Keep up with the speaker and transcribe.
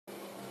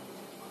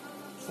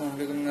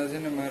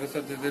नाज़रीन, हमारे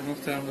साथ दिल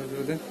मुख्तार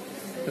मौजूद है।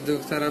 दिल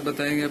मुख्तार, आप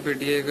बताएंगे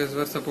पीटीआई को इस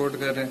बार सपोर्ट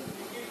कर रहे हैं?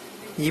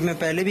 जी, मैं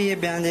पहले भी ये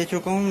बयान दे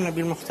चुका हूँ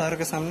नबील मुख्तार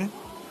के सामने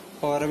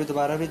और अभी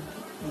दोबारा भी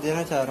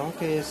देना चाह रहा हूँ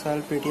कि इस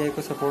साल पीटीआई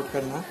को सपोर्ट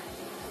करना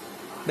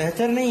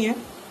बेहतर नहीं है,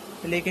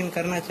 लेकिन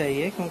करना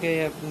चाहिए क्योंकि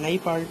नई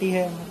पार्टी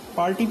है।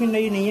 पार्टी भी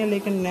नई नहीं है,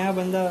 लेकिन नया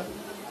बंदा,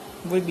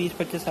 वही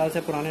 20-25 साल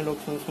से पुराने लोग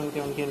सुन के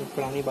उनकी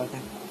पुरानी बातें,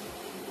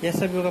 यह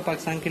सब होगा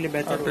पाकिस्तान के लिए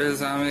बेहतर। आपके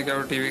इल्जाम है कि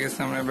वो टीवी के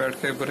सामने बैठ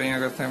के बुराइयां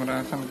करते हैं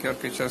इमरान खान की और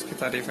पीछे उसकी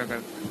तारीफें करते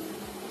हैं?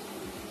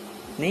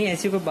 नहीं,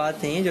 ऐसी कोई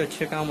बात नहीं है। जो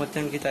अच्छे काम होते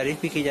हैं उनकी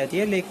तारीफ भी की जाती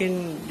है, लेकिन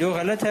जो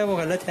गलत है वो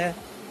गलत है।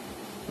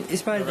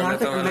 इस बार जहाँ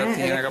तक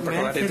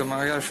पटवारी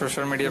तुम्हारा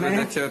सोशल मीडिया पे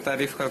अच्छे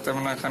तारीफ करते हैं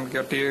इमरान खान की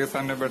और टीवी के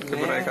सामने बैठ के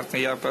बुराई करते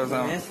हैं, आप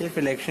इल्जाम? मैं सिर्फ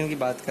इलेक्शन की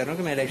बात कर रहा हूँ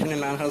कि मैं इलेक्शन में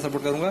इमरान खान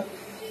सपोर्ट करूंगा।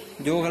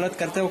 जो गलत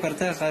करता है वो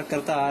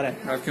करता आ रहा है।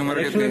 आपकी उम्र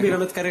इलेक्शन में भी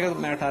गलत करेगा तो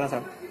मैं 18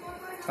 साल।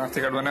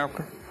 शनाख्ती कार्ड बना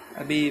आपका?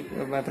 अभी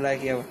अप्लाई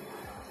किया हुआ।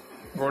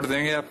 वोट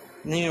देंगे आप?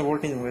 नहीं, मैं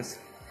वोट नहीं दूंगा,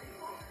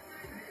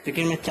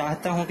 लेकिन मैं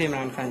चाहता हूँ कि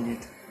इमरान खान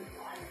जीत।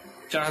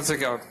 चाहत से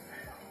क्या होता?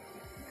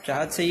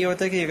 चाहत से ये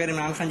होता है कि अगर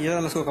इमरान खान जीता तो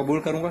मैं उसको कबूल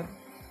करूंगा,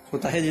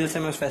 होता है दिल से,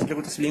 मैं उस फैसले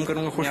को तस्लीम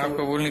करूंगा। खुश आप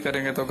कबूल नहीं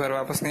करेंगे तो घर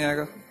वापस नहीं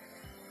आएगा?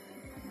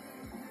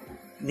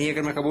 नहीं,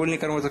 अगर मैं कबूल नहीं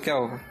करूंगा तो क्या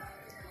होगा?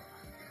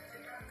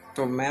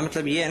 तो मैं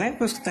मतलब ये है ना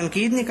कि उसकी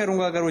तनकीद नहीं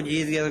करूंगा। अगर वो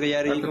जीत गया तो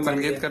यार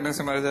तनकीद करने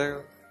से मर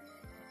जाएगा।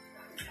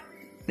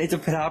 नहीं तो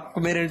फिर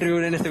आपको मेरे इंटरव्यू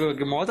लेने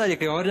से मौत आ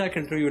जाए, और जाके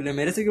इंटरव्यू ले।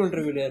 मेरे से क्यों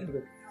इंटरव्यू ले?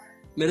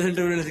 मेरे से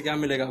इंटरव्यू लेने से क्या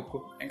मिलेगा आपको?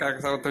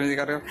 बदतमीजी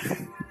कर रहे हो?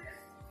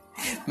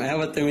 मैं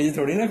बदतमीजी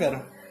थोड़ी ना कर रहा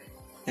हूँ।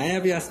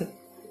 आप यहाँ से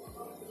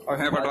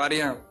और है पटवारी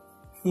हैं?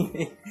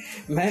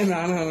 मैं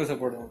इमरान खान को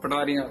सपोर्ट हूँ।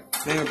 पटवारी हैं?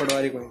 नहीं, मैं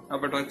पटवारी को नहीं।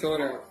 आप पटवारी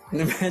चोर है?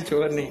 नहीं, मैं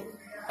चोर नहीं।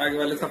 आगे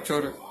वाले सब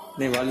चोर है?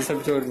 नहीं, वाले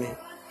सब चोर नहीं।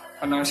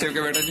 और नवाज शरीफ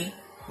के बेटा जी?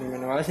 नहीं, मैं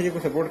नवाज शरीफ को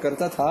सपोर्ट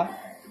करता था।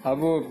 अब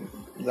वो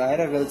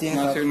जाहिर है गलती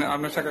है।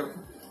 आप नशा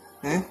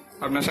करते हैं?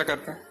 आप नशा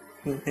करते हैं?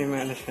 नहीं,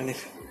 मैं नशा नहीं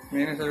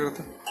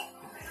करता।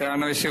 फिर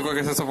नवाज शरीफ को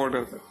कैसे सपोर्ट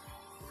करते?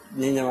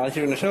 नहीं, नवाज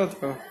शरीफ नशा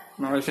होता?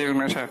 नवाज शरीफ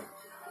नशा?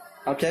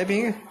 आप चाय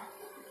पियेंगे?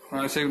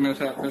 नवाज शरीफ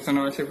नशा कैसे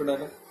नवाज शरीफ को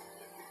डाला?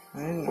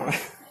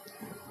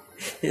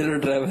 ये लो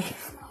ड्राइवर।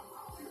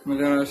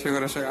 मुझे नवाज शरीफ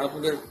को नशा। आप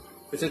मुझे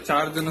पिछले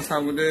 4 दिनों से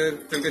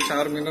मुझे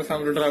 4 महीनों से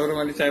मुझे ड्राइवर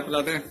वाली चाय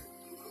पिलाते हैं।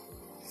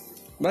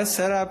 बस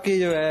सर, आपकी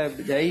जो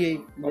है जाइए।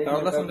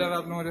 अताउल्ला समझा था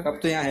आपने मुझे? अब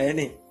तो यहाँ है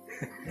नहीं।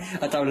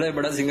 अताउल्ला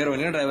बड़ा सिंगर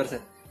बने ड्राइवर से।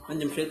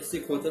 जमशेद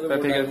सिख होते।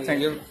 ठीक है,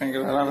 थैंक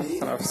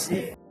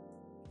यू।